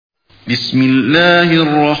بسم الله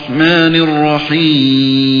الرحمن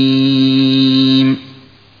الرحيم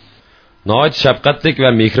نهايت şefkatlik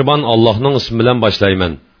ve mihriban Allah'ın ismiyle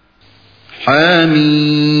başlayman. حميم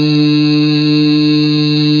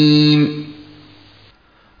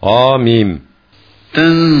آمين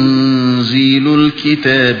تنزيل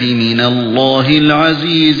الكتاب من الله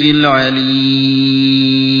العزيز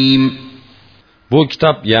العليم Bu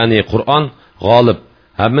kitap yani Kur'an galip,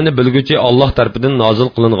 hemmini bilgüçi Allah tarafından nazil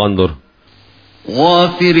kılıngandır.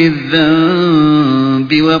 غافر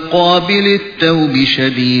الذنب وقابل التوب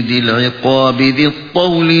شديد العقاب ذي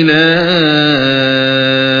الطول لا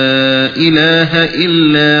إله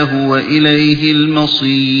إلا هو إليه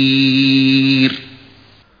المصير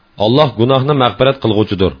Allah günahını mağfiret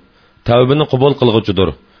kılgıçıdır. Tevbini kabul kılgıçıdır.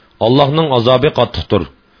 Allah'ın azabı qattiqdir.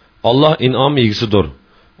 Allah inam egisidir.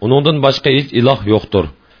 Onundan başka hiç ilah yoktur.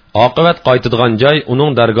 Akıbet qaytıdığan joy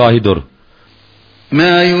onun dergahidir.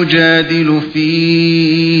 ما يجادل في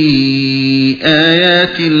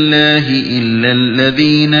آيات الله إلا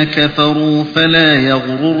الذين كفروا فلا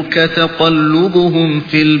يغررك تقلبهم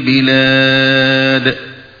في البلاد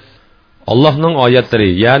Allah'ın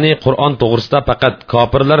ayetleri yani Kur'an doğrusunda fakat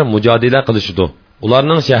kafirler mücadele kılışıdı.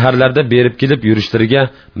 Ularning şehirlerde berip kelip yürüşlerine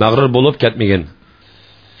mağrur bulup ketmegen.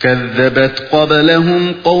 كذبت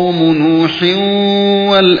قبلهم قوم نوح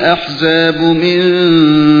والأحزاب من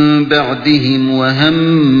بعدهم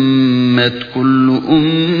وهمت كل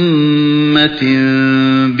أمة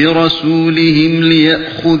برسولهم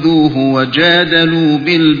ليأخذوه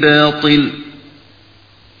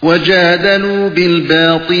وجادلوا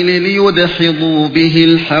بالباطل ليدحضوا به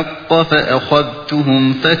الحق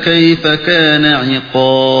فأخذتهم فكيف كان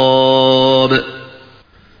عقاب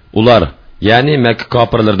Ular yani Mekke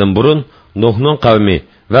kafirlerden burun Nuh'nun kavmi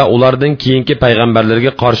ve ulardan keyinki peygamberlerge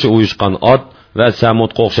karşı uyuşkan Ad ve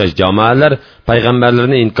Samud'a o'xshash cemaatler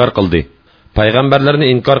peygamberlerini inkar kıldı. Peygamberlerini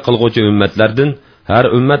inkar kılgıcı ümmetlerden her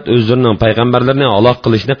ümmet özlerinin peygamberlerini Allah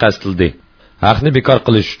kılışını qasdildi. Haqni bekar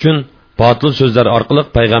qilish uchun batıl sözler arqılıq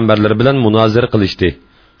peygamberler bilen munazir qilishdi.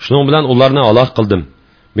 Şunun bilen ularni Allah qildim.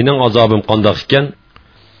 Mening azabım qandoq ekan?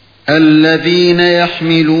 الذين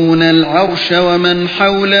يحملون العرش ومن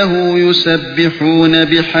حوله يسبحون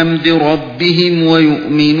بحمد ربهم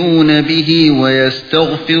ويؤمنون به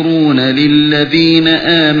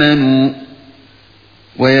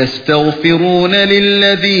ويستغفرون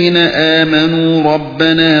للذين آمنوا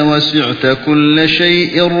ربنا وسعت كل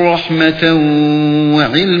شيء رحمة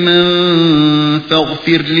وعلما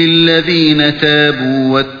فاغفر للذين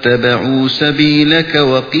تابوا واتبعوا سبيلك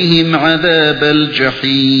وقهم عذاب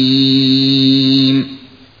الجحيم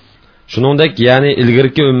Şuningdek yani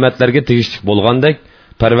ilgirki ümmetlerge tegishlik bo'lgandek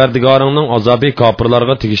Parvardigoringning azobi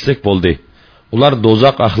kofirlarga tegishlik bo'ldi. Ular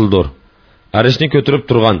dozaq ahlidir. Arishni ko'tarib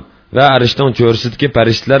turgan ve arishning cho'rsidagi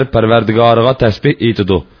farishtalar Parvardigoriga tasbih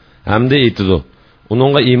aytidi, hamda aytidi.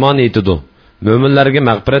 Uningga iymon aytidi. Mo'minlarga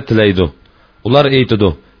mag'firat tilaydi. Ular aytidi: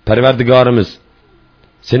 Parvardigorimiz,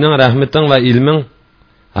 sening rahmating va ilming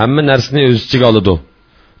hamma narsani o'z ichiga oladi.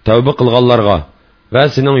 Tavba qilganlarga va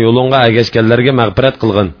sening yo'lingga ergashganlarga mag'firat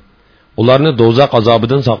qilgin. Ularni do'zax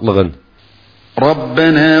azobidan saqlagin.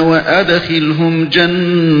 ربنا وأدخلهم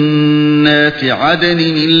جنات عدن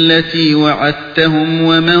التي وعدتهم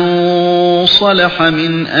ومن صلح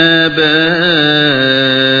من آبائهم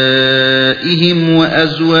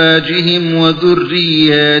وأزواجهم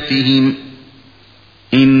وذرياتهم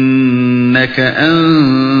إنك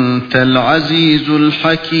أنت العزيز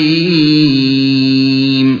الحكيم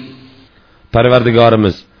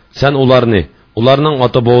Parvardigarimiz, sen ularning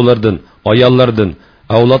ota-bobolardan, ayollardan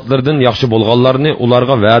avlodlardan yaxshi bo'lganlarni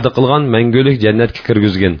ularga va'da qilgan mangulik jannatga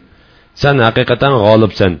kirgizgin. Sen haqiqatan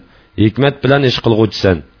g'olibsan, hikmat bilan ish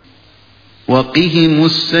qilguvchisan. وقهم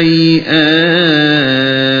السيئات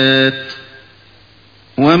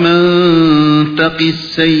ومن تق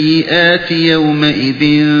السيئات يومئذ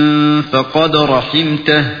فقد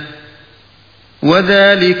رحمته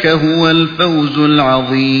وذلك هو الفوز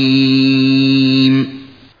العظيم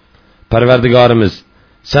Parvardigarimiz,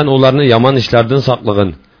 sen ularni yaman ishlardan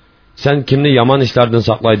saqlagin. Sen kimni yaman ishlardan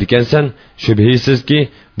saqlaydi ekansan, shubhisizki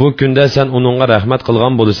bu kunda sen uningga rahmat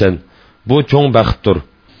qilgan bo'lasan. Bu cho'ng baxtdir.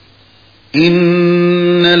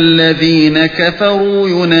 innallazina kafaru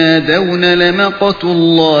yunadawna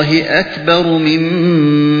lamaqtullahi akbar min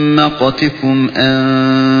maqtikum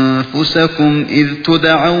anfusakum iz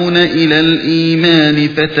tud'auna ila al-iman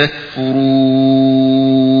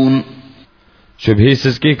fatakfurun.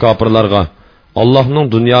 Shubhisizki kafirlarga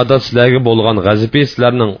Allah'ın dünyada sizlerge bolgan g'azibi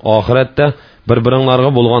sizlerning oxiratda bir-biringlarga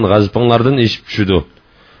bolgan g'azibinglardan eshib tushidi.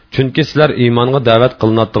 Chunki sizlar iymonga da'vat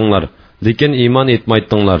qilinatdinglar, lekin iymon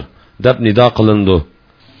etmaydinglar, deb nido qilindi.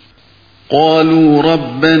 قالوا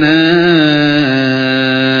ربنا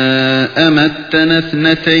أمتنا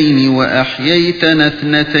اثنتين وأحييتنا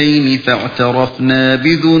اثنتين فاعترفنا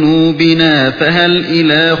بذنوبنا فهل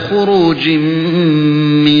إلى خروج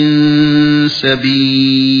من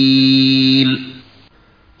سبيل.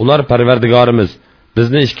 Ular Parvardigarimiz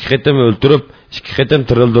bizni ikki qitim o'ltirib, ikki qitim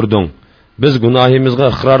tirildirding. Biz gunohimizga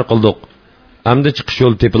iqror qildik. Endi chiqish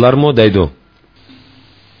yo'li tepilarmi deydi.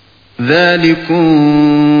 ذلكم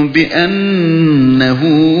بأنه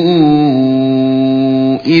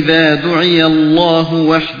إذا دعي الله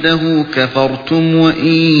وحده كفرتم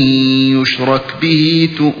وإن يشرك به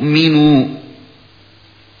تؤمنوا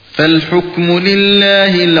فالحكم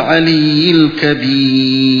لله العلي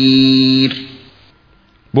الكبير.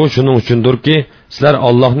 Bu şunun üçündür ki, sizler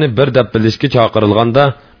Allah'ını bir dep bilishga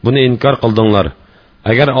chaqirilganda buni inkar qildinglar.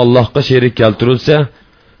 Agar Allohga sherik keltirilsa,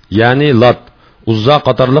 ya'ni Lat, Uzza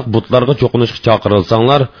qatorliq butlarga cho'qinishga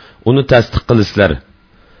chaqirilsanglar, uni tasdiq qilisizlar.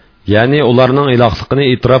 Ya'ni ularning ilohligini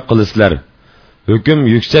e'tirof qilisizlar. Hukm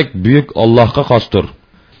yuksak, buyuk Allohga xosdir.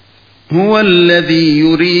 هو الذي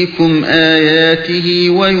يريكم آياته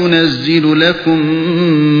وينزل لكم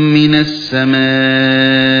من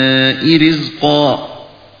السماء رزقا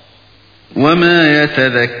وما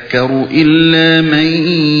يتذكر إلا من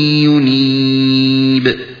ينيب.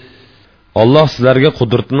 Allah sizlarga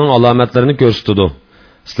qudratining alomatlarini ko'rsatdi.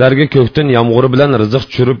 Sizlarga ko'kdan yomg'ir bilan rizq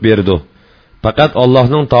tushirib berdi. Faqat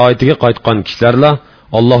Allohning toatiga qaytgan kishilarla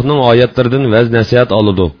Allohning oyatlaridan vaz nasihat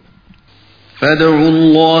oladi. فادعوا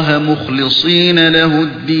الله مخلصين له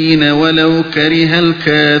الدين ولو كره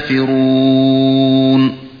الكافرون.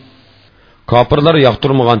 Kafirlar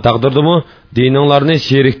yoqtirmagan taqdirdimi dininglarni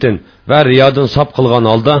şerikdan va riyodan sap qilgan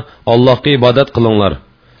holda Allohga ibodat qilinglar.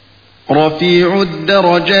 رفيع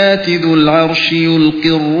الدرجات ذو العرش يلقي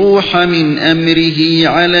الروح من أمره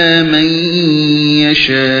على من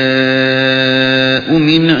يشاء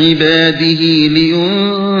من عباده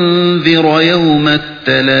لينذر يوم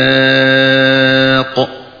التلاق.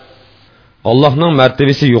 Allah'ның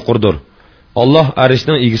mərtəbəsi yuqurdur. Allah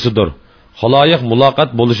arishning egisidir. Xaloyiq muloqot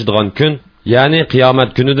bo'lishadigan kun, ya'ni qiyomat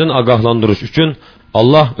kunidan ogohlantirish uchun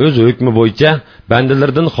Allah o'z hukmi bo'yicha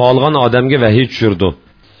bandalardan xohlagan odamga vahiy tushirdi.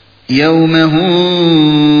 يوم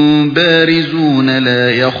هم بارزون لا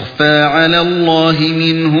يخفى على الله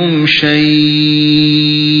منهم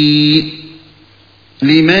شيء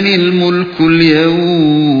لمن الملك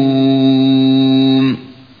اليوم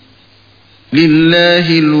لله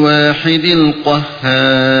الواحد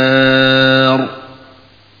القهار.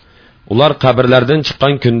 Ular qabrlardan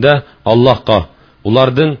chiqqan kunda Allohga,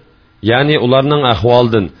 ulardan, ya'ni ularning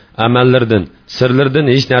ahvolidan, amallaridan, sirlaridan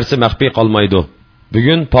hech narsa maxfiy qolmaydi.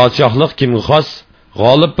 Bugun podshohlik kimga xos?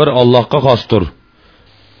 G'olib bir Allohga xosdir.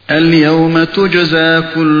 اليوم تجزى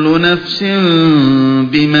كل نفس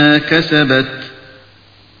بما كسبت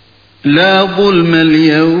لا ظلم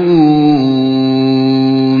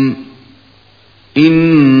اليوم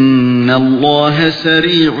إن الله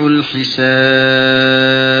سريع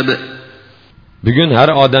الحساب. Bugun har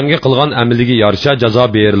odamga qilgan amaliga yarasha jazo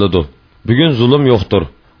beriladi. Bugun zulm yo'qdir.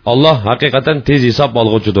 Alloh haqiqatan tez hisob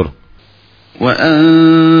olg'uchidir.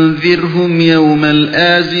 وأنذرهم يوم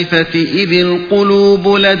الآزفة إذ القلوب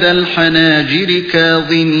لدى الحناجر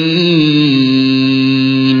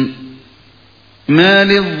كاظمين ما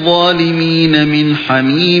للظالمين من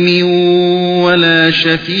حميم ولا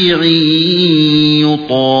شفيع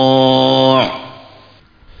يطاع.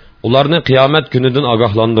 Ularni qiyomat kunidan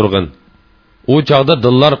ogohlantirgin. U chaqda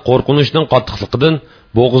dillar qo'rqinishning qattiqligidan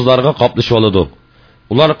bo'g'izlarga qoplashib oladi.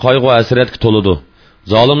 Ular qayg'u hasratga to'ladi.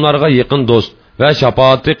 Zalimlarga yaqin do'st va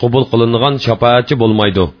shafaati qabul qilingan shafaatchi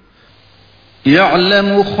bo'lmaydi. يعلم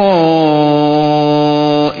خائنة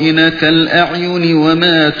الأعين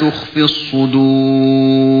وما تخفي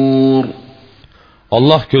الصدور.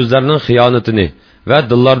 Allah ko'zlarning xiyonatini va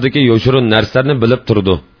dillardagi yo'shirin narsalarni bilib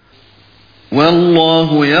turdi. والله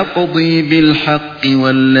يقضي بالحق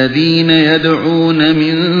والذين يدعون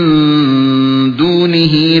من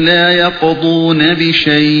دونه لا يقضون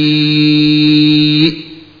بشيء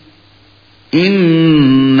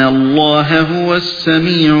إن الله هو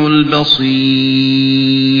السميع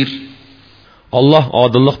البصير. Allah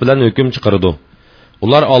adillik bilan hukm chiqardi.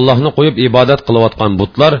 Ular Allohni qo'yib ibodat qilayotgan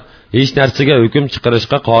butlar hech narsaga hukm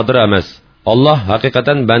chiqarishga qodir emas. Allah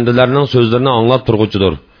haqiqatan bandalarning so'zlarini anglab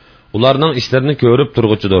turg'uchidir. Ularning ishlarini ko'rib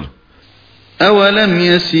turg'uchidir. أولم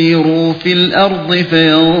يسيروا في الأرض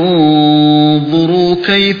فينظروا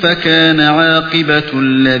كيف كان عاقبة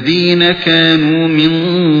الذين كانوا من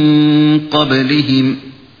قبلهم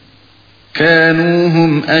كانوا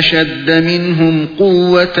هم أشد منهم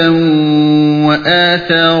قوة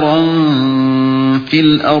وآثارا في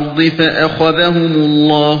الأرض فأخذهم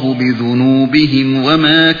الله بذنوبهم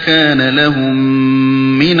وما كان لهم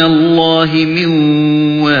من الله من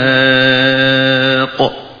واق.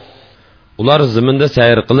 Ular ziminde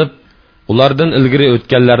seyir kılıp, ulardan ilgiri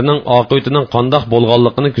ötkenlerinin akıbetinin qandaq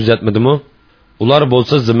bolğanlığını küzetmedimi? Ular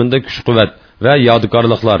bolsa ziminde kuch quvvat ve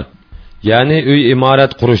yadikarlıklar, yani uy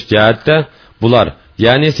imaret qurush jihatda bular,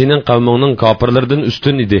 yani senin qavmingning kofirlardan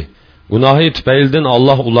ustun idi. Gunohi tufaylidan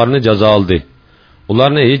Allah ularni jazo oldi.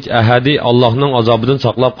 Ularni hech ahadi Allohning azobidan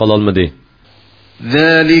saqlab qololmadi.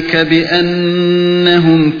 ذلك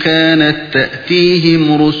بأنهم كانت تأتيهم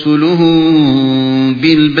رسلهم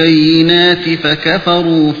بالبينات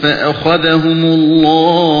فكفروا فأخذهم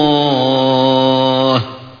الله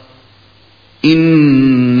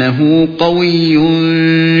إنه قوي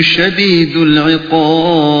شديد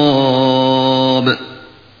العقاب.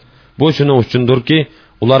 Bu şunun uchundur ki,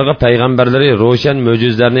 ularga payg'ambarlari ro'shan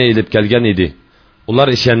mo'jizlarni elib kelgan edi. Ular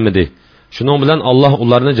ishonmadi. Shuning bilan Alloh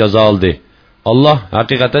ularni jazo oldi. Allah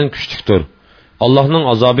haqiqatan kuchlidir. Allohning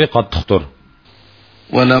azobi qattiqdir.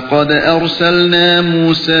 وَلَقَدْ أَرْسَلْنَا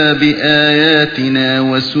مُوسَى بِآيَاتِنَا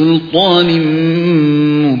وَسُلْطَانٍ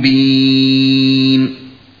مُبِينٍ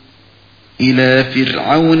إِلَى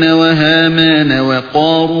فِرْعَوْنَ وَهَامَانَ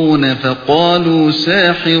وَقَارُونَ فَقَالُوا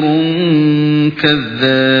سَاحِرٌ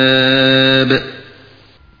كَذَّابٌ.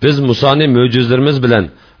 Biz Musa'ni mo'jizlarimiz bilan,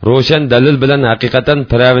 ro'shan dalil bilan haqiqatan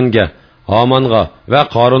Firavunga, Hamonga va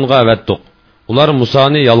Qorunga avatdiq. Ular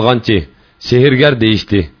Musa'ni yolg'onchi, sehrgar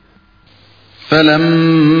deyishdi.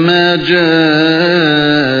 فَلَمَّا جَاءَهُم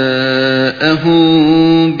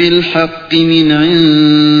بِالْحَقِّ مِنْ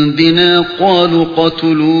عِندِنَا قَالُوا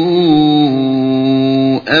اقْتُلُوا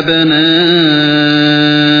أَبْنَاءَ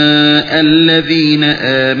الَّذِينَ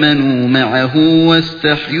آمَنُوا مَعَهُ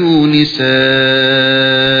وَاسْتَحْيُوا نِسَاءَهُمْ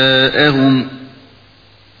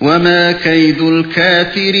وَمَا كَيْدُ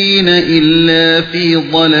الْكَافِرِينَ إِلَّا فِي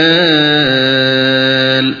ضَلَالٍ.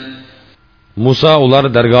 Musa ular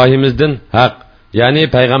dargohimizdan haq, yani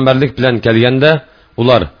payg'ambarlik bilan kelganda,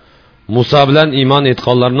 ular Musa bilan iymon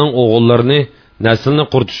etganlarning o'g'illarini naslni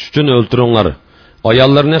quritish uchun o'ltiringlar,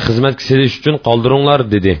 ayollarni xizmatga selish uchun qoldiringlar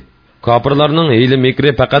dedi. Kofirlarning hiyla mekri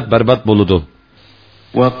faqat barbod bo'ladi.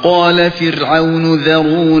 وَقَالَ فِرْعَوْنُ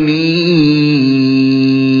ذَرُونِي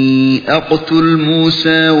أَقْتُلْ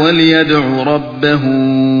مُوسَى وَلْيَدْعُ رَبَّهُ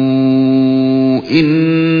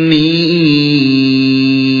إِنِّي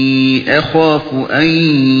أَخَافُ أَن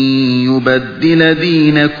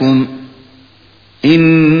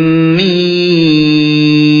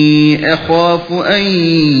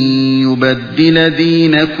يُبَدِّلَ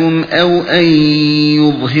دِينَكُمْ أَوْ أَن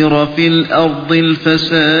يُظْهِرَ فِي الْأَرْضِ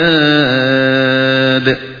الْفَسَادَ.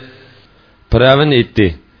 Firavun etti,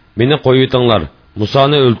 meni qo'yitinglar,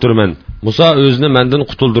 Musa'ni o'ltirman. Musa o'zini mendan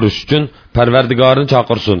qutuldirish uchun Parvardigorini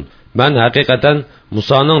chaqirsin. Men haqiqatan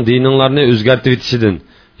Musa'ning dininglarni o'zgartirib etishidan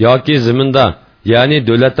yoki zaminda, ya'ni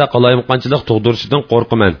davlatda qalayimqanchilik tug'dirishidan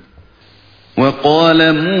qo'rqaman. وَقَالَ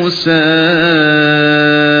مُوسَى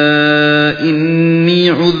إِنِّي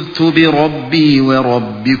عُذْتُ بِرَبِّي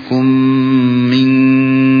وَرَبِّكُمْ مِنْ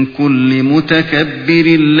كُلِّ مُتَكَبِّرٍ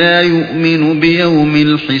لَا يُؤْمِنُ بِيَوْمِ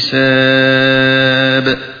الْحِسَابِ.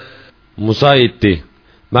 Musa etti,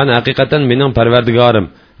 men haqiqatan mening Parvardigorim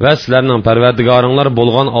va sizlarning Parvardigoringlar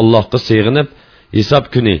bo'lgan Allohga sig'inib, hisob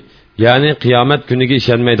kuni, ya'ni qiyomat kuniga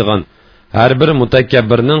ishonmaydigan har bir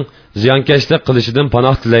mutakabbirning ziyonkashlik qilishidan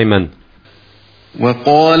panoh tilayman.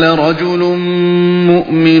 وَقَالَ رَجُلٌ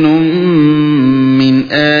مُؤْمِنٌ مِّنْ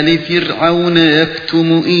آلِ فِرْعَوْنَ يَكْتُمُ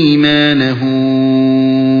إِيمَانَهُ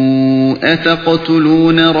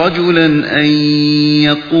أَتَقْتُلُونَ رَجُلًا أَن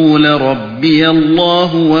يَقُولَ رَبِّيَ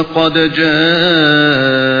اللَّهُ وَقَدْ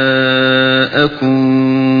جَاءَكُم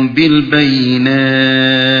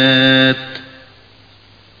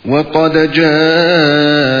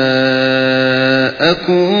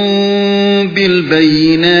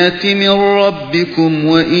بِالْبَيِّنَاتِ مِنْ رَبِّكُمْ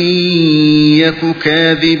وَإِنْ يَكُ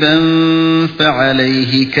كَاذِبًا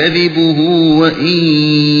فَعَلَيْهِ كَذِبُهُ وَإِنْ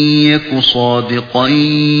يَكُ صَادِقًا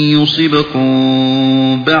يُصِبْكُمْ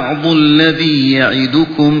بَعْضُ الَّذِي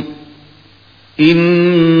يَعِدُكُمْ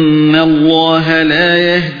إِنَّ اللَّهَ لَا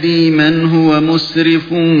يَهْدِي مَنْ هُوَ مُسْرِفٌ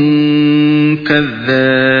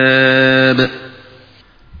كَذَّابٌ.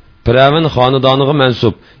 Firavun xonadoniga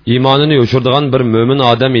mansub, iymonini yo'shirdigan bir mo'min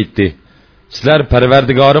odam aytdi. Sizlar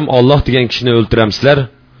Parvardigorim Alloh degan kishini o'ltiramsizlar?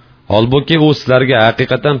 Holbuki u sizlarga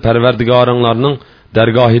haqiqatan Parvardigoringlarning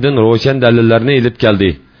dargohidan ro'shan dalillarni elib keldi.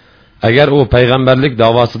 Agar u payg'ambarlik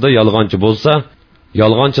davosida yolg'onchi bo'lsa,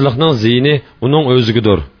 yolg'onchilikning ziyni uning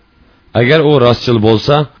o'zigidir. Agar u rostchil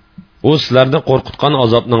bo'lsa, u sizlarni qo'rqitgan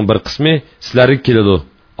azobning bir qismi sizlarga keladi.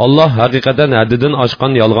 Allah haqiqatan haddidan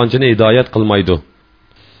oshgan yolg'onchini hidoyat qilmaydi.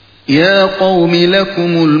 يا قوم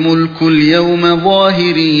لكم الملك اليوم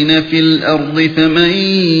ظاهرين في الأرض فمن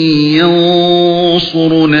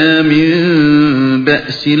ينصرنا من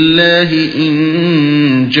بأس الله إن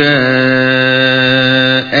جاءنا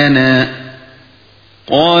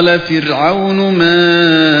قال فرعون ما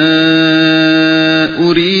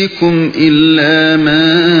أريكم إلا ما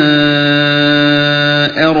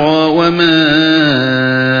أرى وما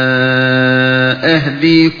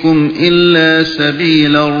أهديكم إلا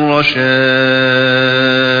سبيل الرشاد.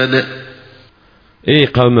 Ey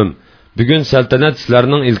qavmim, bugun saltanat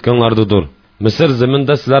sizlarning ilkinglardadir. Misr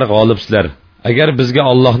zaminda sizlar g'olibsizlar. Agar bizga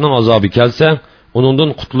Allohning azobi kelsa, uningdan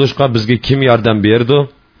qutulishga bizga kim yordam berdi?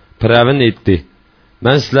 Firavun aytdi.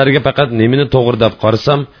 Men sizlarga faqat nimani to'g'ri deb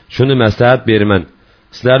qarasam, shuni maslahat beraman.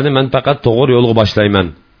 Sizlarni men faqat to'g'ri yo'lga boshlayman.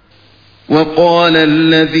 وقال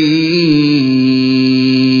الذي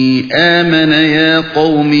آمن يا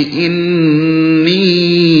قوم إني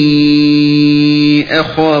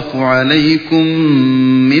أخاف عليكم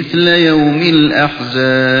مثل يوم الأحزاب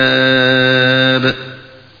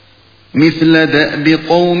مثل دأب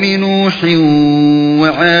قوم نوح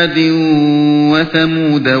وعاد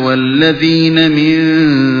وثمود والذين من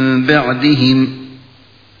بعدهم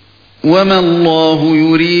وما الله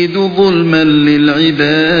يريد ظلما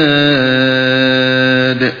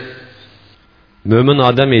للعباد. Mömin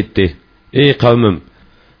adam etti. Ey qavmim,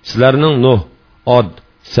 sizlarning Nuh, Ad,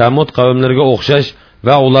 Samud qavmlariga o'xshash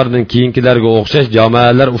va ularning keyingilarga o'xshash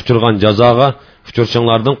jamoalar uchirgan jazoga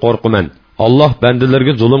uchirishinglardan qo'rqaman. Alloh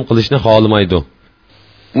bandalarga zulm qilishni xohlamaydi.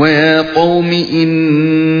 وَيَا قَوْمِ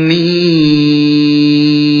إِنِّي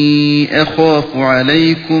أَخَافُ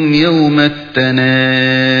عَلَيْكُمْ يَوْمَ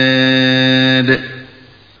التَّنَادِ.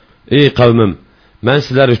 Ey qavmim, men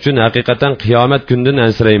sizlar uchun haqiqatan qiyomat kunidan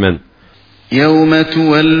ansirayman. يَوْمَ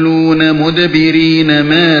تُوَلُّونَ مُدْبِرِينَ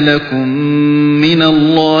مَا لَكُمْ مِنَ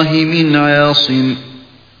اللَّهِ مِنْ عَاصِمٍ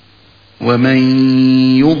وَمَنْ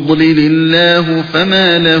يُضْلِلِ اللَّهُ فَمَا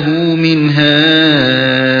لَهُ مِنْ هَادٍ.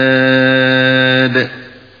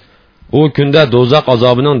 O kunda dozaq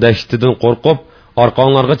azabının dəhşətindən qorxub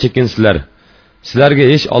arqanlarga çekinsizlər. Sizlərə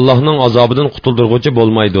heç Allah'ın azabından qutuldurğucu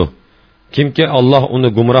bolmaydı. Kimki Allah onu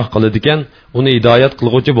gumrah qılıdıkən, onu hidayət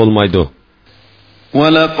qılğucu bolmaydı.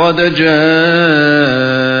 وَلَقَدْ جَاءَكُمْ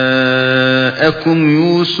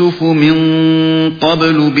يُوسُفُ مِنْ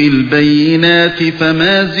قَبْلُ بِالْبَيِّنَاتِ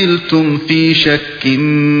فَمَا زِلْتُمْ فِي شَكٍّ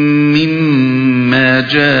مِّمَّا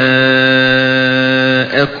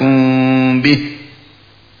جَاءَكُمْ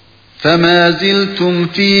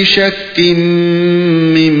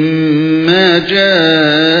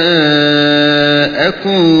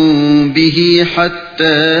به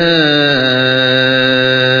حتى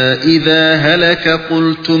إذا هلك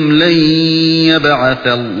قلتم لن يبعث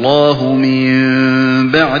الله من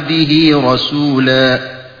بعده رسولا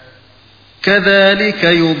كذلك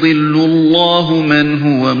يضل الله من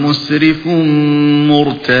هو مسرف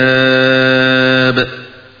مرتاب.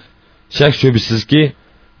 Şək şübhəsiz ki,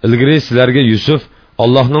 ilgiri sizlərə Yusuf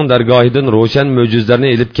Allah'ın dərgahıdan roşan möcüzlərini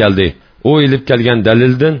elib gəldi. O elib gələn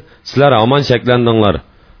dəlildən sizlər aman şəklendinglər.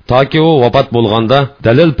 Ta ki o vafat bolğanda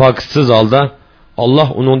dəlil pakitsiz halda Allah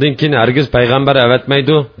onundan keyin hergiz peygamber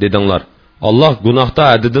əvətməydi dedinglər. Allah günahda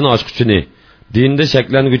həddidən aşqıçını, dində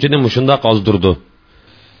şəklengücünü muşunda qazdırdı.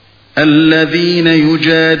 الذين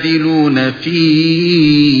يجادلون في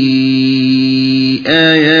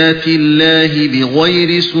آيات الله بغير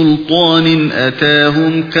سلطان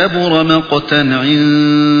أتاهم كبر مقتا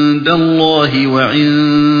عند الله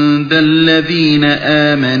وعند الذين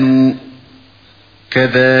آمنوا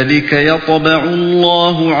كذلك يطبع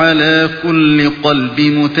الله على كل قلب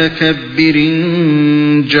متكبر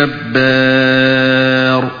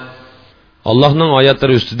جبار. Allah'ın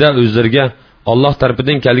ayetleri üstüde özlerge Allah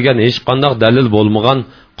tarafından kelgen hiç qandaq dalil bolmagan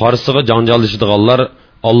qarşısıga janjallashadiganlar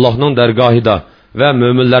Allah'ın dergahida ve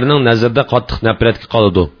müminlerinin nazarda qattiq nafratga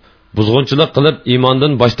qoladi. Buzg'unchilik qilib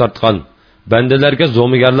imondan bosh tortgan, bandalarga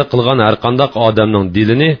zo'migarlik qilgan har qandaq odamning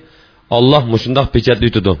dilini Allah mushundaq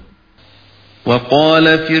pechatlaydi. وقال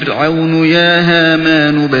فرعون يا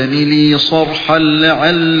هامان ابن لي صرحا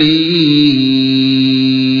لعلي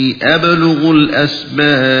أبلغ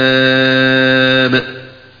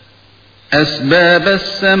أسباب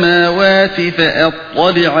السماوات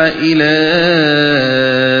فأطلع إلى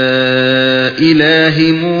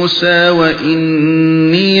إله موسى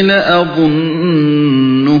وإني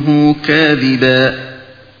لأظنه كاذبا.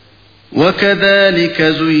 وكذلك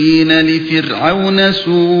زين لفرعون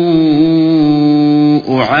سوء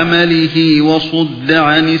عمله وصد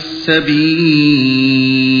عن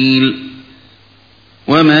السبيل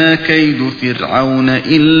وَمَا كَيْدُ فِرْعَوْنَ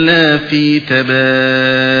إِلَّا فِي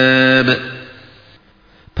تَبَابٍ.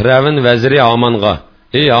 Firavun vaziri Hamonga: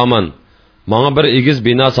 "Ey Hamon, menga bir egiz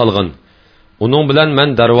bino salg'in. Uning bilan men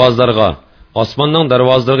darvozlarga, osmonning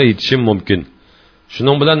darvozalariga yetishim mumkin.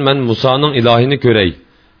 Shuning bilan men Musoning ilohini ko'ray.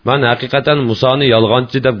 Men haqiqatan Musoni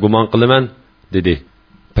yolg'onchi deb gumon qilaman," dedi.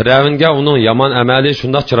 Firavunga uning yomon amali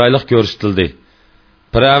shundoq chiroyli ko'rsatildi.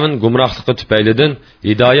 Firavun gumrohligi tufaylidan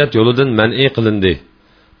hidoyat yo'lidan man'i qilindi.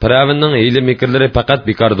 Firavunning hiyla mikrlari faqat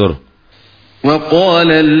bekordir. وَقَالَ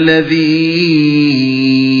الَّذِي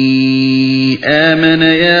آمَنَ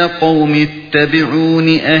يَا قَوْمِ اتَّبِعُونِ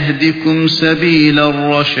أَهْدِكُمْ سَبِيلَ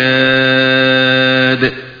الرَّشَادِ.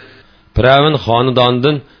 Firavun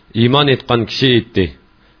xonadonidan iymon etgan kishi aytdi: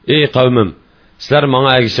 "Ey qavmim, sizlar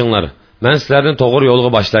menga ergishinglar. Men sizlarni to'g'ri yo'lga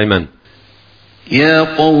boshlayman." يَا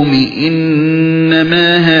قَوْمِ إِنَّمَا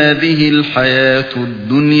هَذِهِ الْحَيَاةُ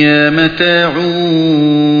الدُّنْيَا مَتَاعٌ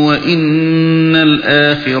وَإِنَّ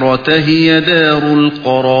الْآخِرَةَ هِيَ دَارُ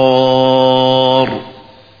الْقَرَارِ.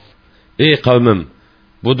 Ey qavmim,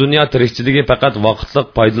 bu dunyo tirikchiligi faqat vaqtlik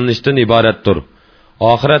foydalanishdan iboratdir.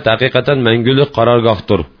 Oxirat haqiqatan mangulik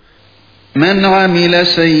qarorgohdir. مَنْ عَمِلَ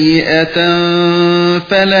سَيِّئَةً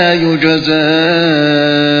فَلَا يُجْزَى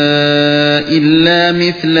إِلَّا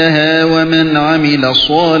مِثْلَهَا وَمَنْ عَمِلَ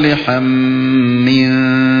صَالِحًا مِنْ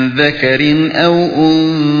ذَكَرٍ أَوْ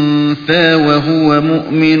أُنْثَى وَهُوَ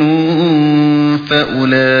مُؤْمِنٌ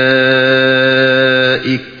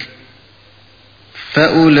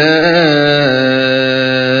فَأُولَئِكَ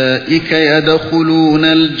يَدْخُلُونَ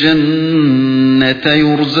الْجَنَّةَ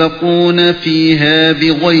يُرْزَقُونَ فِيهَا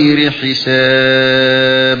بِغَيْرِ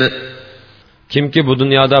حِسَابٍ. Kimki bu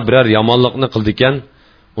dunyoda birer yomonlikni qildikan,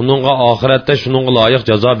 uningga oxiratda shuningga loyiq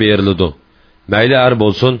jazo beriladi. Mayli er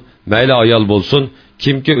bo'lsin, mayli ayol bo'lsin,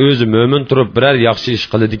 kimki o'zi mo'min turib birer yaxshi ish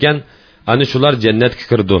qiladigan, ana shular jannatga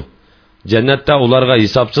kirdi. Jannatda ularga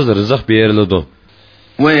hisobsiz rizq beriladi.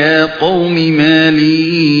 وَيَا قَوْمِ مَا لِي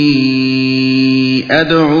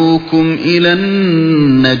أَدْعُوكُمْ إِلَى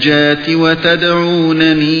النَّجَاةِ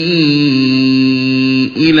وَتَدْعُونَنِي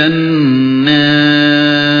إِلَى النَّارِ.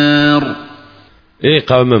 Ey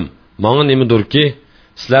qavmim, menga nimadir ki,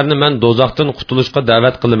 sizlarni men do'zaxdan qutulishga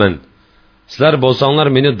da'vat qilaman. Sizlar bo'lsanglar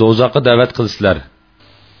meni do'zaxga da'vat qilsizlar.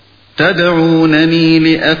 تَدْعُونَنِي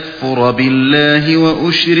لِأَكْفُرَ بِاللَّهِ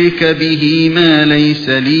وَأُشْرِكَ بِهِ مَا لَيْسَ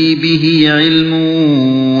لِي بِهِ عِلْمٌ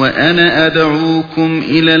وَأَنَا أَدْعُوكُمْ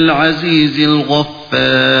إِلَى الْعَزِيزِ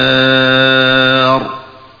الْغَفَّارِ.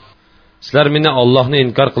 Sizlar meni Allohni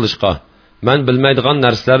inkor qilishga, men bilmaydigan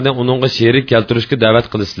narsalarni uningga sherik keltirishga da'vat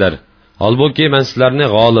qilasizlar. Halbuki men sizlarni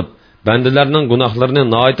g'olib, bandalarning gunohlarini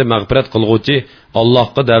nihoyat mag'firat qilguvchi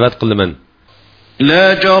Allohga da'vat qilaman. لا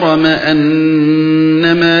جرم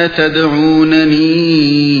أنما تدعونني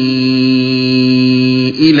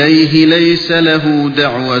إليه ليس له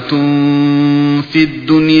دعوة في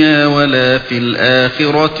الدنيا ولا في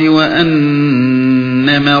الآخرة وأن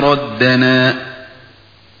مردنا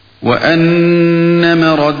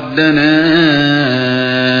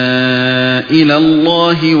إلى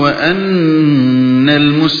الله وأن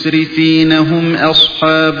المسرفين هم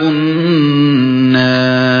أصحاب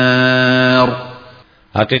النار.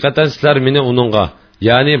 Haqiqatan sizlar meni uningga,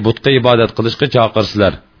 ya'ni butga ibodat qilishga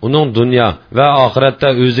chaqirsizlar. Uning dunyo va oxiratda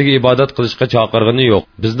o'ziga ibodat qilishga chaqirgani yo'q.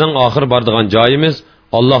 Bizning oxir boradigan joyimiz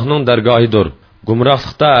Allohning dargohidir.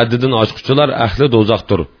 Gumrohlikda haddidan oshquchilar ahli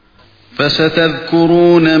do'zaxdir.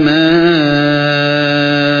 فَسَتَذْكُرُونَ مَا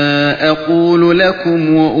أَقُولُ لَكُمْ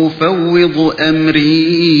وَأُفَوِّضُ أَمْرِي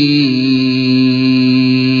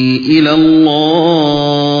إِلَى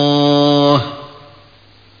اللَّهِ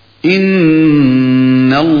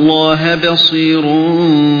إِنَّ اللَّهَ بَصِيرٌ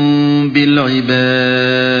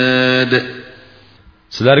بِالْعِبَادِ.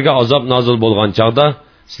 Sizlarga azob nozil bo'lgan chaqda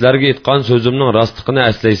sizlarga aytgan so'zimning rostligini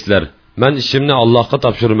eslaysizlar. Men ishimni Allohga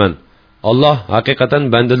topshiraman. Allah haqiqatan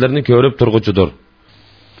bandalarni ko'rib turg'uchidir.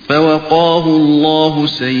 فَوَقَاهُ اللَّهُ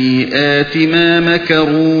سَيِّئَاتِ مَا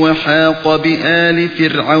مَكَرُوا وَحَاقَ بِآلِ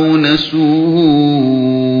فِرْعَوْنَ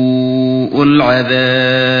سُوءُ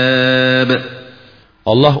الْعَذَابِ.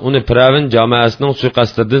 Allah uni Firavun jamoasining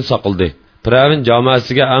suiqasdidan saqildi. Firavun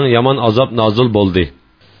jamoasiga eng yomon azob nozil bo'ldi.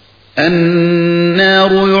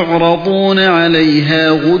 النار يعرضون عليها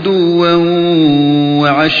غدوا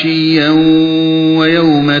وعشيا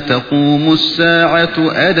ويوم تقوم الساعة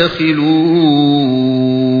أدخلوا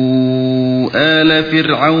آل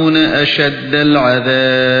فرعون أشد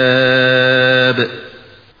العذاب.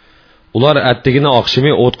 Ular attigini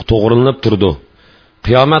oqshimi o'tqa to'g'rilanib turdi.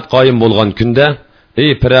 Qiyomat qoyim bo'lgan kunda, ey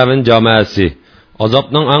Firavun jamoasi,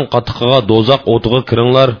 azobning eng qattiqiga do'zax o'tiga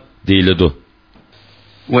kiringlar deyiladi.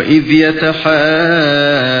 وَإِذْ يَتَحَاجُّونَ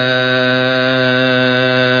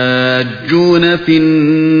فِي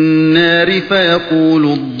النَّارِ فَيَقُولُ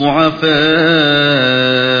الضُّعَفَاءُ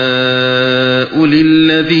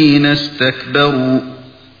لِلَّذِينَ اسْتَكْبَرُوا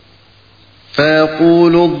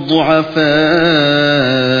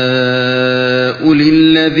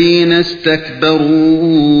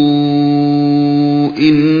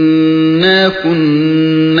إِنَّا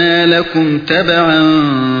كُنَّا لَكُمْ تَبَعًا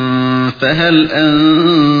فَهَلْ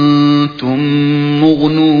أَنْتُمْ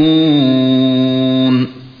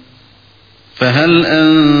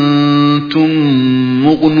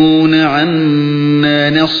مُغْنُونَ عَنَّا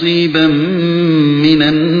نَصِيبًا مِنَ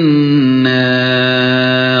النَّارِ.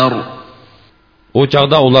 O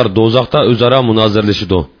çağda ular dozaqda özara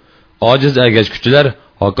münazirleşidu. Aciz əgəşküçülər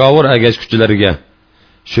hakavur əgəşküçülərə: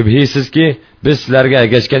 "Şübhisizki biz sizlərə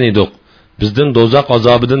əgəşkən idik. Bizdən dozaq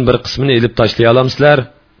azabıdan bir qismini elib taşlaya alamsızlar?"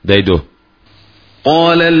 deydi.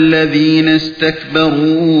 قَالَ الَّذِينَ اسْتَكْبَرُوا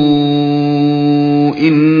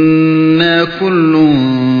إِنَّا كُلٌّ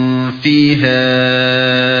فِيهَا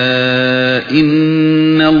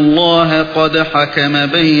إِنَّ اللَّهَ قَدْ حَكَمَ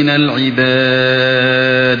بَيْنَ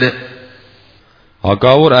الْعِبَادِ.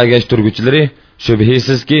 Hakavur əgəştürgüçüləri: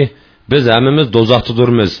 "Şübhisizki biz həmmimiz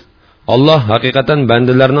dozaqdadırmız. Allah haqiqatan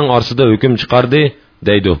bəndələrinin arsıda hüküm çıxardı"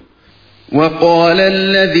 deydi. وَقَالَ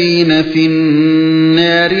الَّذِينَ فِي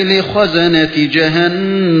النَّارِ لِخَزَنَةِ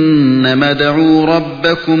جَهَنَّمَ ادْعُوا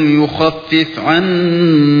رَبَّكُمْ يُخَفِّفْ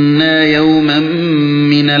عَنَّا يَوْمًا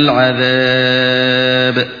مِنَ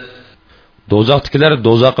الْعَذَابِ. Dozaqdakilar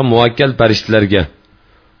dozaqqa muvakkal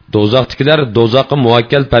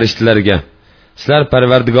farishtalarga: "Sizlar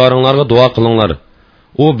Parvardigoringlarga duo qilinglar.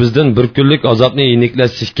 U bizdan bir kunlik azobni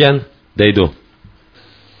yeniklatsishgan" deydi.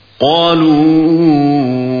 قَالُوا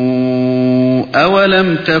أَوَلَمْ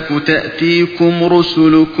تَكُ تَأْتِيكُمْ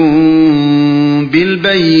رُسُلُكُمْ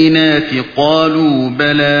بِالْبَيِّنَاتِ قَالُوا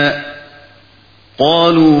بَلَى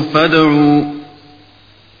قَالُوا فَادْعُوا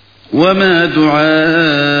وَمَا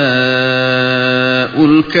دُعَاءُ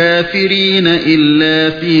الْكَافِرِينَ إِلَّا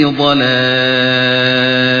فِي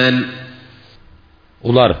ضَلَالٍ.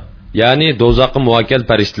 Ular, yani dozaqqa muvakkal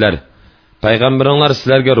farishtalar: "Payg'ambaringlar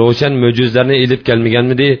sizlarga ro'shan mo'jizlarni elib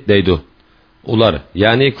kelmaganmidi?" deydi. Ular,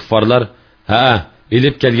 yani kuffarlar: "Ha,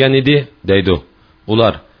 elib kelgan edi" deydi.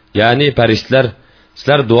 Ular, yani farishtalar: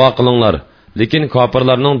 "Sizlar duo qilinglar, lekin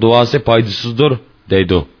kofirlarning duosi foydasizdir"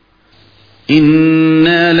 deydi.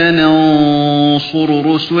 إِنَّا لَنَنصُرُ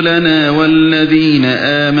رُسُلَنَا وَالَّذِينَ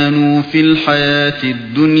آمَنُوا فِي الْحَيَاةِ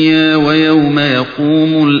الدُّنْيَا وَيَوْمَ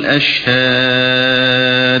يَقُومُ الْأَشْهَادُ.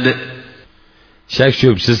 Şək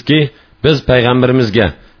şübhəsiz ki, biz peyğəmbərimizə,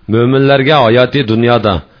 möminlərə hayatı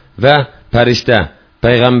dünyada və fəriştə,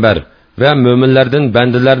 peyğəmbər və möminlərdən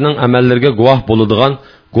bəndələrinin əməllərinə guvah boladigan,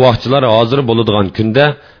 guvahçılar hazır boladigan gündə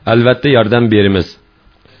əlbəttə yardım berimiz.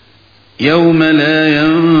 يَوْمَ لَا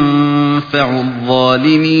يَنفَعُ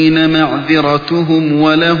الظَّالِمِينَ مَعْذِرَتُهُمْ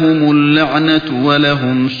وَلَهُمُ اللَّعْنَةُ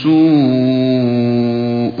وَلَهُمْ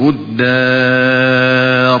سُوءُ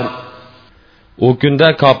الدَّارِ. O gündə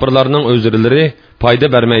kafirlərinin özürləri fayda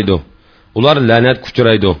verməydi. Ular lənət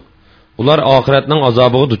kuchuraydı. Ular ahiretning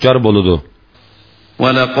azabıga duchor boludu.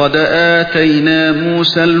 وَلَقَدْ آتَيْنَا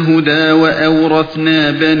مُوسَى الْهُدَى وَأَوْرَثْنَا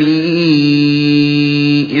بَنِي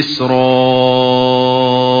إِسْرَائِيلَ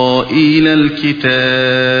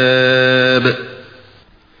الْكِتَابَ.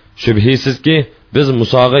 Şübhisiz ki biz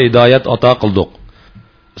Musaga hidayet ata qildik.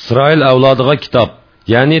 İsrail avlodiga kitob,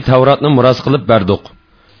 ya'ni Tavratni miros qilib berdik.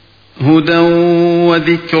 هُدًى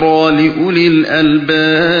وَذِكْرَى لِأُولِي الْأَلْبَابِ.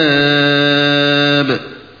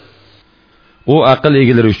 O aql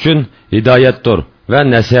egileri üçün hidayettir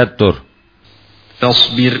ve nasihattir.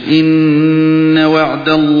 فَاصْبِرْ إِنَّ وَعْدَ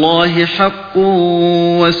اللَّهِ حَقٌّ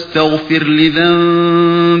وَاسْتَغْفِرْ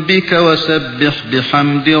لِذَنبِكَ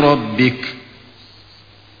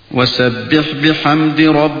وَسَبِّحْ بِحَمْدِ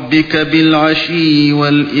رَبِّكَ بِالْعَشِيِّ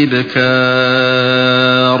وَالْإِبْكَارِ.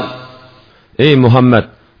 Ey Muhammed!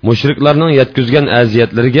 Müşriklarning yetkizgan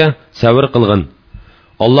aziyatlarga sabr qilgin.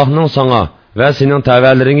 Allohning sana va sening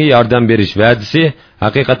tavalaringga yordam berish va'dasi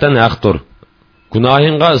haqiqatan haqdir.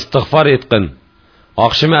 Gunohingga istig'for etqin.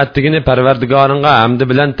 Oqshimi attigini Parvardigoringga hamd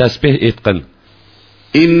bilan tasbih etqin.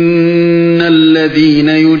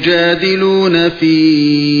 İnnellezîne yücadilûne fî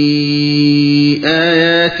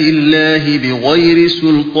âyâtillâhi bighayri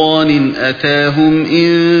sultânin etâhum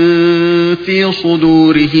in fî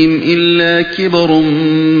sudûrihim illâ kibrun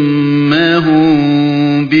mâ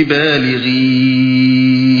hum bibâlighîh.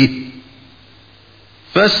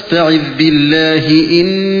 Fastaiz billahi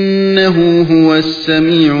innehu huves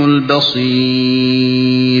semî'ul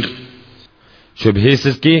basîr.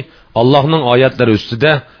 Şübhisiz ki Allohning oyatlari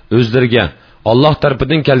ustida o'zlariga Alloh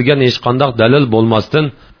tarafidan kelgan hech qanday dalil bo'lmasdan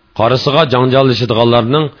qarisiga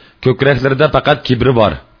janjallashadiganlarning ko'kraklarida faqat kibri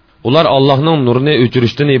bor. Ular Allohning nurini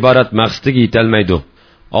o'chirishdan iborat maqsadiga yetolmaydi.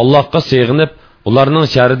 Allohga sig'inib, ularning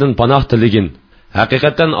sharidan panoh tiligin.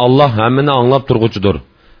 Haqiqatan Alloh hammani anglab turg'uchidir,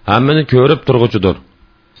 hammani ko'rib turg'uchidir.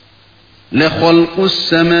 لخلق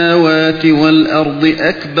السماوات والأرض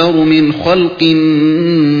أكبر من خلق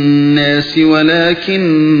الناس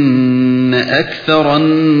ولكن أكثر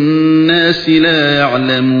الناس لا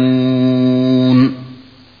يعلمون.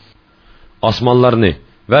 Osmonlarni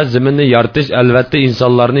va zaminni yaratish albatta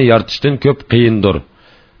insonlarni yaratishdan ko'p qiyindir.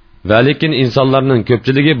 Va lekin insonlarning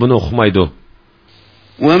ko'pchiligi buni uqmaydi.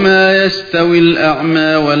 وما يستوي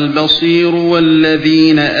الأعمى والبصير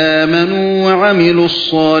والذين آمنوا وعملوا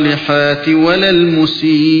الصالحات ولا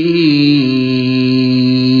المسيء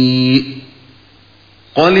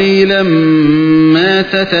قليلا ما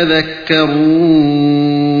تتذكرون.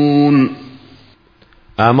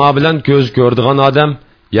 Ama bilan ko'z ko'rdigan odam,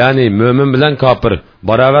 ya'ni mo'min bilan kofir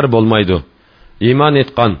baravar bo'lmaydi. Iymon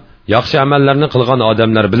etgan, yaxshi amallarni qilgan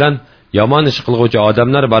odamlar bilan yomon ish qilguvchi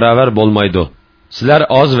odamlar baravar bo'lmaydi. Sizlar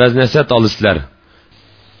oz vaznasat olisizlar.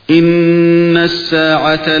 Innas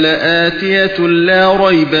sa'ata la'atiyatun la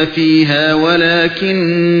rayba fiha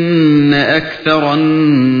walakinna aktharan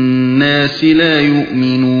nasi la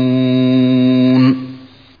yu'minun.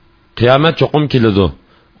 Qiyomat cho'qim keladi.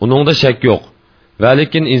 Uningda shak yo'q. Va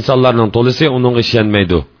lekin insonlarning to'lisi uningga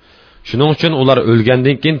ishonmaydi. Shuning uchun ular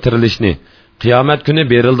o'lgandan keyin tirilishni, qiyomat kuni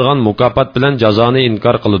beriladigan mukofot bilan jazoni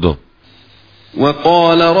inkor qiladi.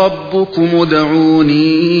 وقال ربكم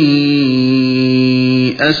ادعوني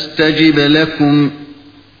أستجب لكم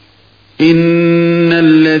إن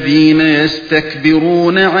الذين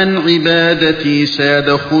يستكبرون عن عبادتي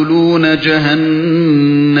سيدخلون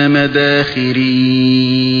جهنم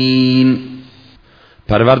داخرين.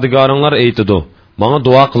 Parvardigarınlar eytidu, bana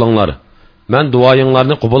dua qılınlar. Ben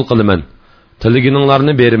duayınlarını qubul qılıman.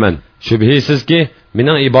 Tiligininglarni beriman. Şübhisiz ki,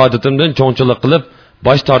 mening ibodatimdan cho'ngchilik qilib,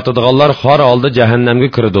 baş tartadiganlar xor oldi jahannamga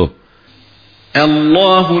kirdi.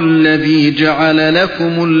 Allohul-lezî ceale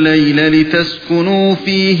lekumul-leyla litaskunu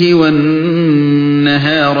fîhi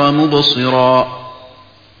ven-nehâra mubsira.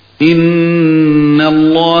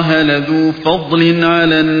 İnnallâhe lezû fadlin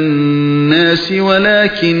alen-nâsi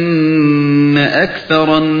velâkinne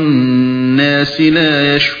ekseran-nâsi lâ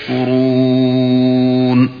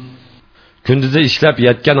yeşkurûn. Kunduzi ishlab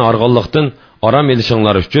yetgan arg'onliqdan aram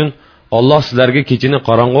elishinglar uchun Allah sizlarga kechini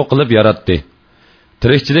qorong'u qilib yaratdi.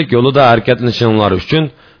 Tirikchilik yo'lida harakatlanishinglar uchun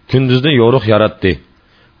kunduzni yo'riq yaratdi.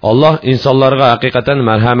 Allah insonlarga haqiqatan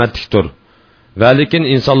marhamatlikdir. Va lekin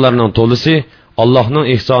insonlarning to'lisi Allohning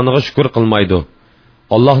ihsoniga shukr qilmaydi.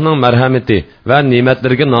 Allohning marhamati va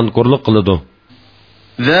ne'matlariga nonko'rlik qiladi.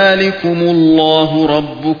 Zalikumullohu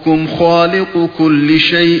robbukum xoliqu kulli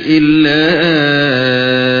shay'in la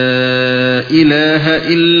ilaha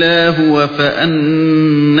illa huwa fa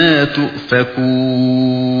anna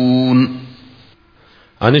tufakun.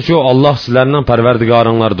 Ani shu Alloh sizlarning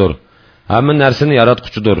parvardigoringlardir. Hamma narsani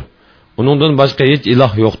yaratquchidir. Uningdan boshqa hech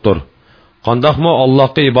iloh yo'qdir. Qandoqmi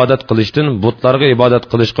Allohga ibodat qilishdan butlarga ibodat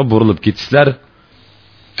qilishga burilib ketisizlar?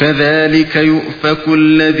 كذلك يؤفك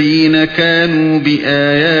الذين كانوا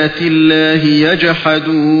بآيات الله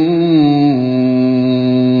يجحدون.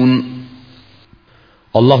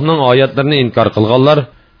 Allah'ның ayetlerini inkar qilganlar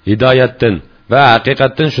hidayetden ve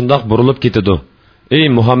hakikatten şundaq burilib ketidi. Ey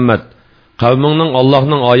Muhammed, qavmingning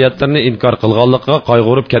Allah'ның ayetlerini inkar qilganligiga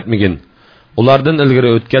qayg'urib ketmagin. Ulardan ilgari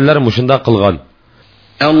o'tganlar mushundaq qilgan.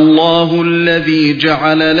 Allohul-lezî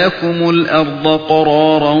ceale lekumul-arda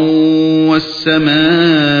qararan ve's-semâe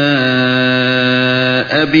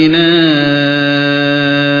binâen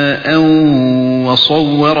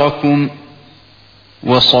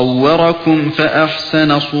وصوركم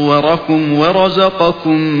فأحسن صوركم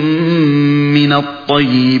ورزقكم من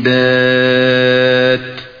الطيبات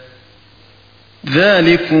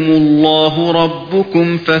ذلكم الله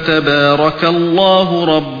ربكم فتبارك الله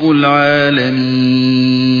رب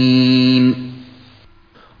العالمين.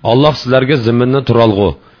 Allah sizlarga zaminni turalg'u,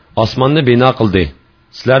 osmonni bino qildi.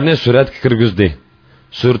 Sizlarni suratga kirgizdi.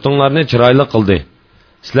 Surtinglarni chiroyli qildi.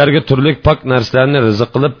 Sizlarga turli pok narsalarni rizq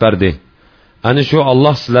qilib berdi. Ani shu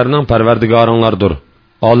Allah sizlarning parvardigoringlardir.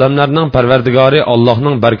 Olamlarning parvardigori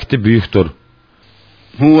Allohning barkati buyukdir.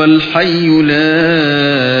 Huval hayyu la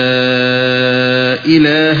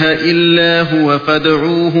ilaha illa huwa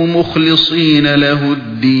fad'uuhu mukhlisina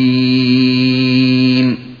lahud-din.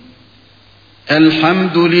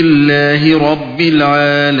 Elhamdülillahi rabbil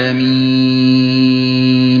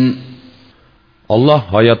alamin. Allah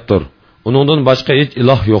hayatdır. Uningdan boshqa hech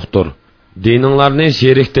iloh yo'qdir. Dininglarni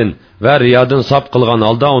sherikdan va riyodan sop qilgan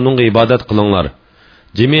holda uningga ibodat qilinglar.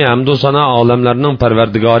 Jami hamdu sana olamlarning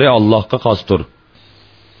parvardigori Allohga xosdir.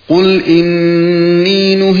 قل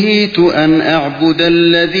إني نهيت أن أعبد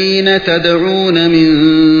الذين تدعون من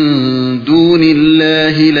دون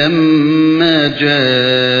الله لما جاءني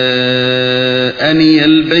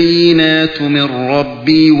البينات من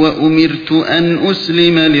ربي وأمرت أن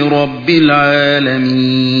أسلم لرب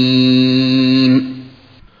العالمين.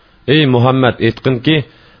 Ey Muhammed etkin ki,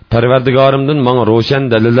 Parvardigarımdan bana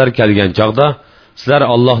roşan deliller kelgen çağda, sizler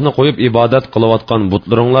Allah'ını koyup ibadet kılıvatkan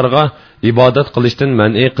butlarınlarga ibadet kılıştın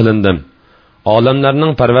men'i kılındım.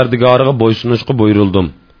 Alemlerinin Parvardigarıga boysunuşku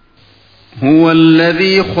buyuruldum.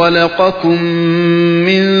 Huvellezî halakakum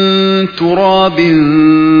min turabin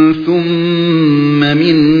thumme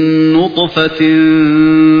min nutfetin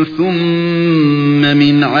thumme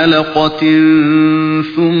min alaqatin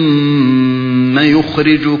thumme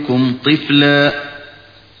yukhricukum tifla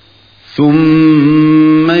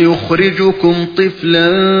ثم يخرجكم طفلا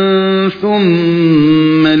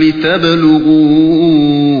ثم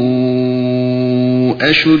لتبلغوا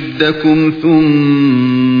أشدكم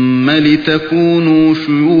ثم لتكونوا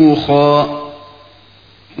شيوخا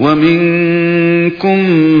ومنكم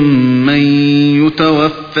من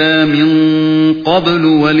يتوفى من قبل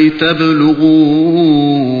ولتبلغوا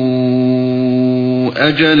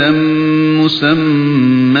أجلا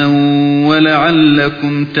مسمى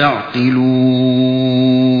ولعلكم تعقلون.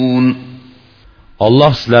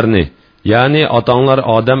 Allah sizlarni, yani atanlar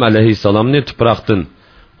Adem aleyhisselamni tuproqdan,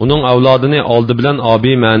 uning avlodini oldi bilan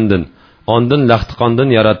abi mandin, ondan laxtiqondan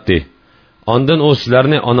yaratdi. Ondan o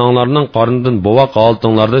sizlarni onanglarning qornidan bovoq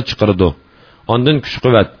oltinglarda chiqirdi. Ondan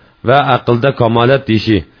kuch-quvvat va aqlda kamolat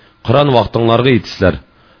deshi, Qur'on vaqtinglarga yetisizlar.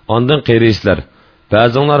 Ondan qerisizlar.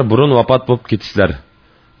 Ba'zinglar burun vafot bo'lib ketisizlar.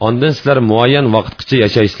 Ondan sizlar muayyan vaqtgacha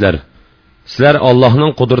yashaysizlar. Sizlar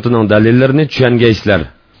Allohning qudratining dalillarini tushungaysizlar.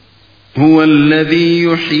 Huvallazi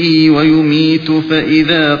yuhyi va yumitu fa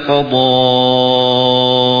idza qada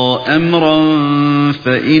amran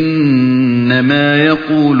fa innama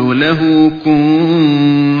yaqulu lahu kun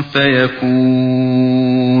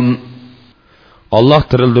fayakun. Allah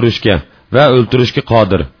tirildirishga va o'ltirishga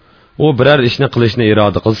qodir. U biror ishni qilishni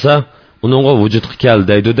iroda qilsa, uningga vujudga kel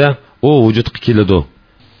deydi-da, u vujudga keladi.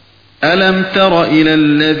 ألم تر إلى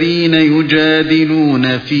الذين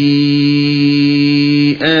يجادلون في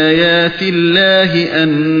آيات الله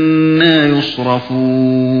أنى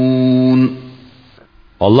يصرفون.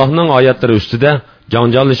 Allah'ın ayetleri üstüde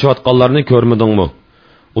janjallashayotganlarni ko'rmadingmi?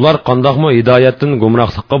 Ular qandaqmi hidoyatdan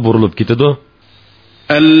gumrohlikqa burilib ketadi?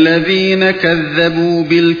 الذين كذبوا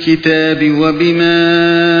بالكتاب وبما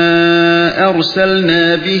أرسلنا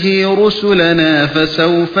به رسلنا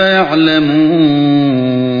فسوف يعلمون.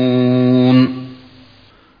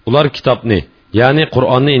 Ular kitapni, yani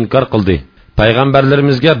Kur'an'ni inkar qildi.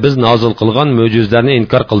 Peygamberlerimizge biz nazil qilgan mo'jizlarni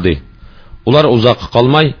inkar qildi. Ular uzoqqa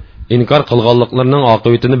qolmay inkar qilganliklarining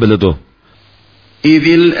oqibatini biladi.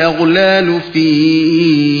 İzil aghlalu fi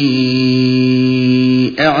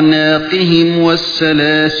a'naqihim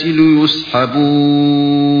was-salasilu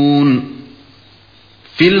yushabun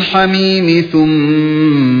fil hamimi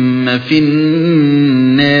thumma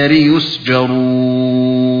fin-nari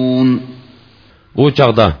yusjarun. Bu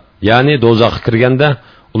çağda, yani dozaqqa kirganda,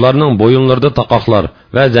 ularning bo'yinlarida taqoqlar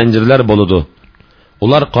va zanjirlar bo'ladi.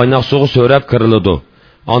 Ular qaynoq suvga so'rab kiriladi.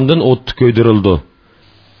 Ondan o'tni ko'ydirildi.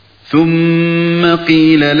 ثم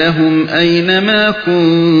قيل لهم أين ما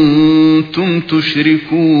كنتم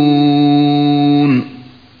تشركون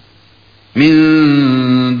من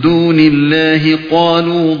دون الله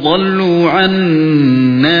قالوا ضلوا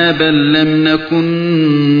عنا بل لم نكن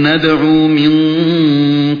ندعو من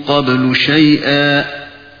قبل شيئا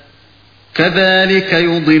كذلك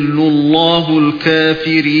يضل الله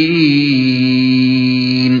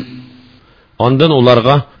الكافرين. Ondan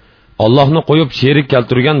ularga Allah'ını koyup şerik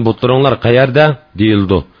keltirgen butlarınlar qayerda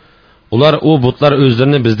deyildi. Ular o butlar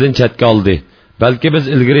özlerini bizden chetga aldı. Belki biz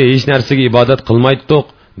ilgiri hiç narsega ibadet qilmaydik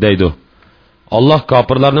deydi. Allah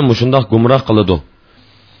kafirlarni mushundoq gumroh qiladi.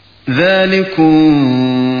 Zalikum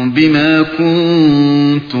bima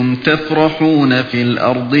kuntum tafrahun fil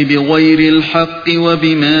ardi bighayril haqqi ve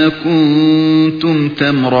bima kuntum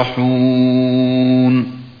tamrahun.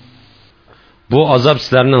 Bu azab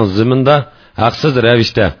sizlarning ziminda haqsiz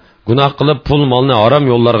ravishda gunoh qilib pul molni harom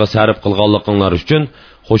yo'llarga sarf qilganliginglar uchun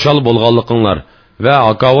xushal bo'lganliginglar va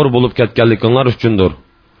akavur bo'lib ketganliginglar uchundir.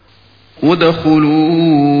 Udkhulu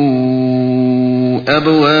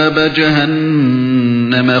abwab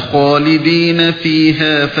jahannam khalidin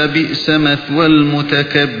fiha fa bi'sa mathwal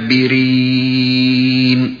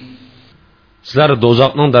mutakabbirin. Sizlar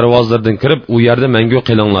dozaqning darvozalaridan kirib, u yerda mangu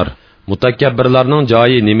qilinglar. Mutakabbirlarning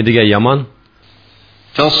joyi nima degan yomon?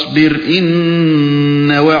 فاصبر إن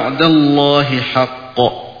وعد الله حق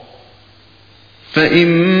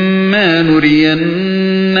فإما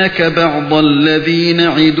نرينك بعض الذي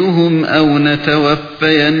نعدهم أو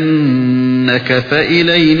نتوفينك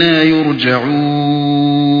فإلينا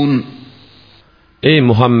يرجعون. Ey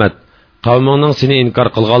Muhammed, qavmingning seni inkor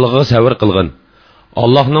qilganligiga sabr qilgin.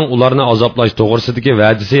 Allohning ularni azoplash to'g'risidagi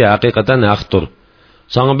va'dasi haqiqatan haqdir.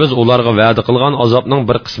 Sana biz ularga va'da qilgan azobning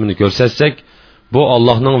bir qismini ko'rsatsak, bu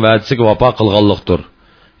Allohning va'dasiga vafo qilganlikdir.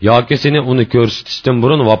 Yoki seni uni ko'rsatishdan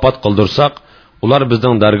burun vafot qildirsak, ular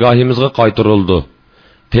bizning dargohimizga qaytarildi.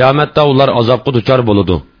 Qiyomatda ular azobga duchor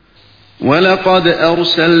bo'ladi. وَلَقَدْ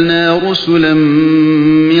أَرْسَلْنَا رُسُلًا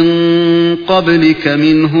مِّن قَبْلِكَ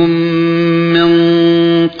مِنْهُم مَّن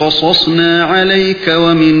قَصَصْنَا عَلَيْكَ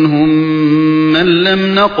وَمِنْهُم مَّن لَّمْ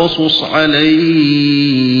نَقْصُصْ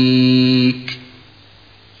عَلَيْكَ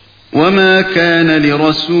وَمَا كَانَ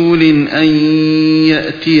لِرَسُولٍ أَن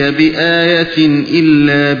يَأْتِيَ بِآيَةٍ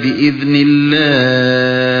إِلَّا بِإِذْنِ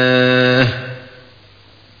اللَّهِ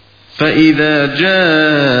فَإِذَا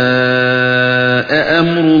جَاءَ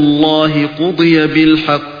أَمْرُ اللَّهِ قُضِيَ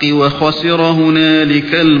بِالْحَقِّ وَخَسِرَ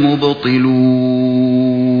هُنَالِكَ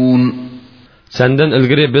الْمُبْطِلُونَ. Senden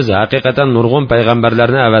ilgiri biz haqiqatan nurg'un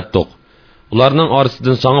payg'ambarlarni avatdik. Ularning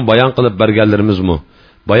orasidan sana bayon qilib berganlarimizmi,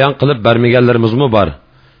 bayon qilib bermaganlarimizmi bor.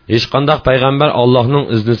 Hech qanday payg'ambar Allohning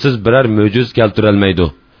iznisiz biror mo'jiz keltira olmaydi.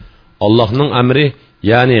 Allohning amri,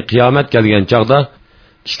 ya'ni qiyomat kelgan chaqda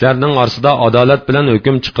kishilarning orasida adolat bilan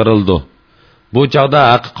hukm chiqarildi. Bu chaqda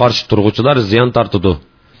haq qarshi turg'uvchilar ziyon tortadi.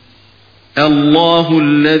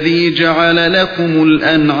 Allohul-lezî ja'ala lakumul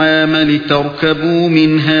an'ama litarkabu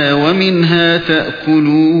minha ve minha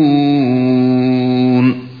ta'kulun.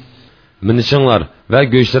 Minishinglar va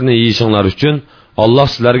go'shtlarni yeyishinglar uchun Alloh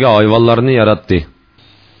sizlarga hayvonlarni yaratdi.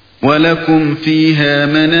 وَلَكُمْ فِيهَا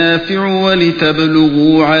مَنَافِعُ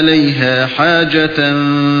وَلِتَبْلُغُوا عَلَيْهَا حَاجَةً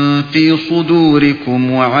فِي صُدُورِكُمْ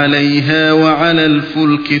وَعَلَيْهَا وَعَلَى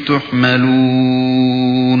الْفُلْكِ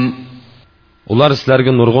تُحْمَلُونَ. Ular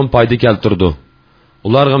sizlarga nurg'un foyda keltirdi.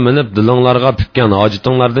 Ularga minib dilinglarga pukkan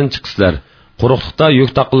hojitinglardan chiqisizlar. Quruqlikda yuk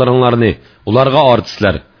taqlaringlarni ularga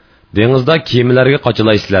ortisizlar. Dengizda kemalarga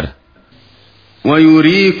qochilaysizlar.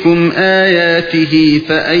 وَيُرِيكُمْ آيَاتِهِ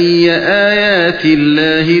فَأَيَّ آيَاتِ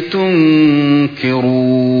اللَّهِ تُنْكِرُونَ.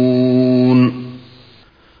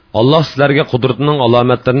 Allah sizlarga qudratining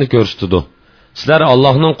alomatlarini ko'rsatdi. Sizlar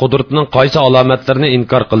Allohning qudratining qaysi alomatlarini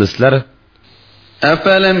inkor qilasizlar?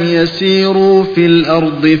 أَفَلَمْ يَسِيرُوا فِي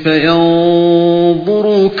الْأَرْضِ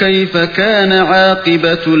فَيَنظُرُوا كَيْفَ كَانَ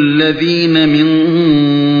عَاقِبَةُ الَّذِينَ مِنْ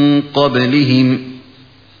قَبْلِهِمْ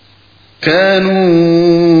كَانُوا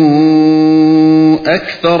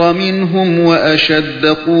أكثر منهم وأشد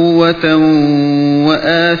قوة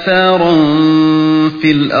وآثارا في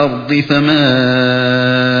الأرض فما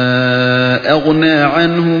أغنى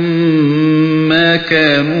عنهم ما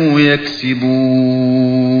كانوا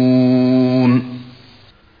يكسبون.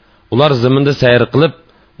 Ular ziminde seyir qilib,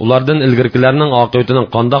 ulardan ilgirkilerinin akıbetinin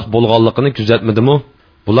qandaq bolğanlıqını küzetmedimi?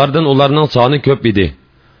 Bulardan ularning soni ko'p idi.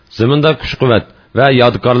 Ziminde kuch quvvat va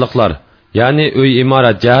yodgorliklar, ya'ni uy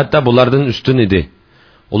imorat jihatda bulardan ustun edi.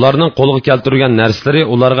 Ularning qo'lga keltirgan narsalari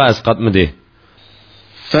ularga asqatmadi.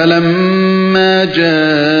 فَلَمَّا جَاءَتْهُمْ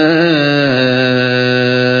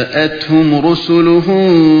رُسُلُهُم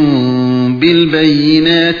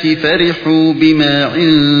بِالْبَيِّنَاتِ فَرِحُوا بِمَا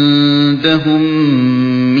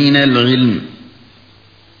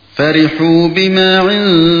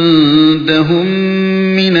عِندَهُم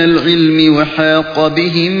مِّنَ الْعِلْمِ وَحَاقَ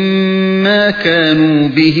بِهِم مَّا كَانُوا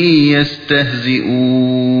بِهِ يَسْتَهْزِئُونَ.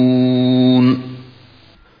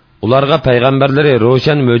 Ularga payg'ambarlari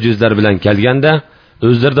ro'shan mo'jizlar bilan kelganda,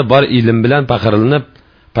 o'zlarida bor ilm bilan faxrlanib,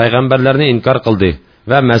 payg'ambarlarni inkor qildi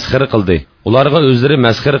va masxir qildi. Ularga o'zlari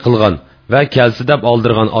masxir qilgan va kelsi deb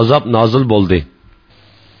oldirgan azob nozil bo'ldi.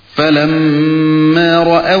 فَلَمَّا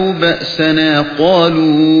رَأَوْا بَأْسَنَا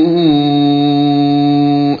قَالُوا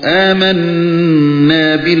آمَنَّا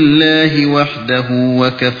بِاللَّهِ وَحْدَهُ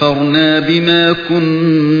وَكَفَرْنَا بِمَا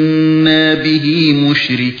كُنَّا بِهِ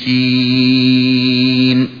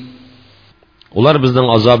مُشْرِكِينَ. Ular bizning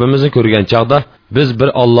azobimizni ko'rgan chaqda biz bir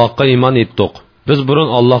Allohga iymon etdik. Biz burun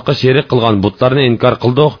Allohga sherik qilgan butlarni inkor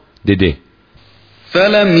qildik dedi.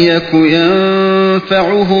 فَلَمْ يَكُ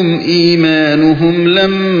يَنفَعُهُمْ إِيمَانُهُمْ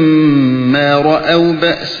لَمَّا رَأَوْا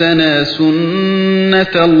بَأْسَنَا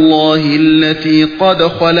سُنَّةَ اللَّهِ الَّتِي قَدْ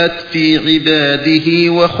خَلَتْ فِي عِبَادِهِ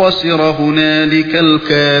وَخَسِرَ هُنَالِكَ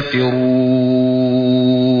الْكَافِرُونَ.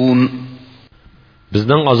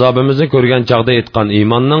 Bizning azobimizni ko'rgan chaqda etgan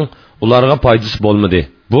iymonning ularga foydasi bo'lmadi.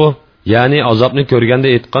 Bu, ya'ni azobni ko'rganda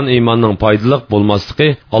aytgan iymonning foydaliq bo'lmasligi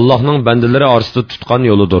Allohning bandalari orasida tutgan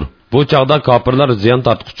yo'lidir. Bu chaqda kofirlar ziyon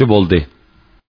tortquchi bo'ldi.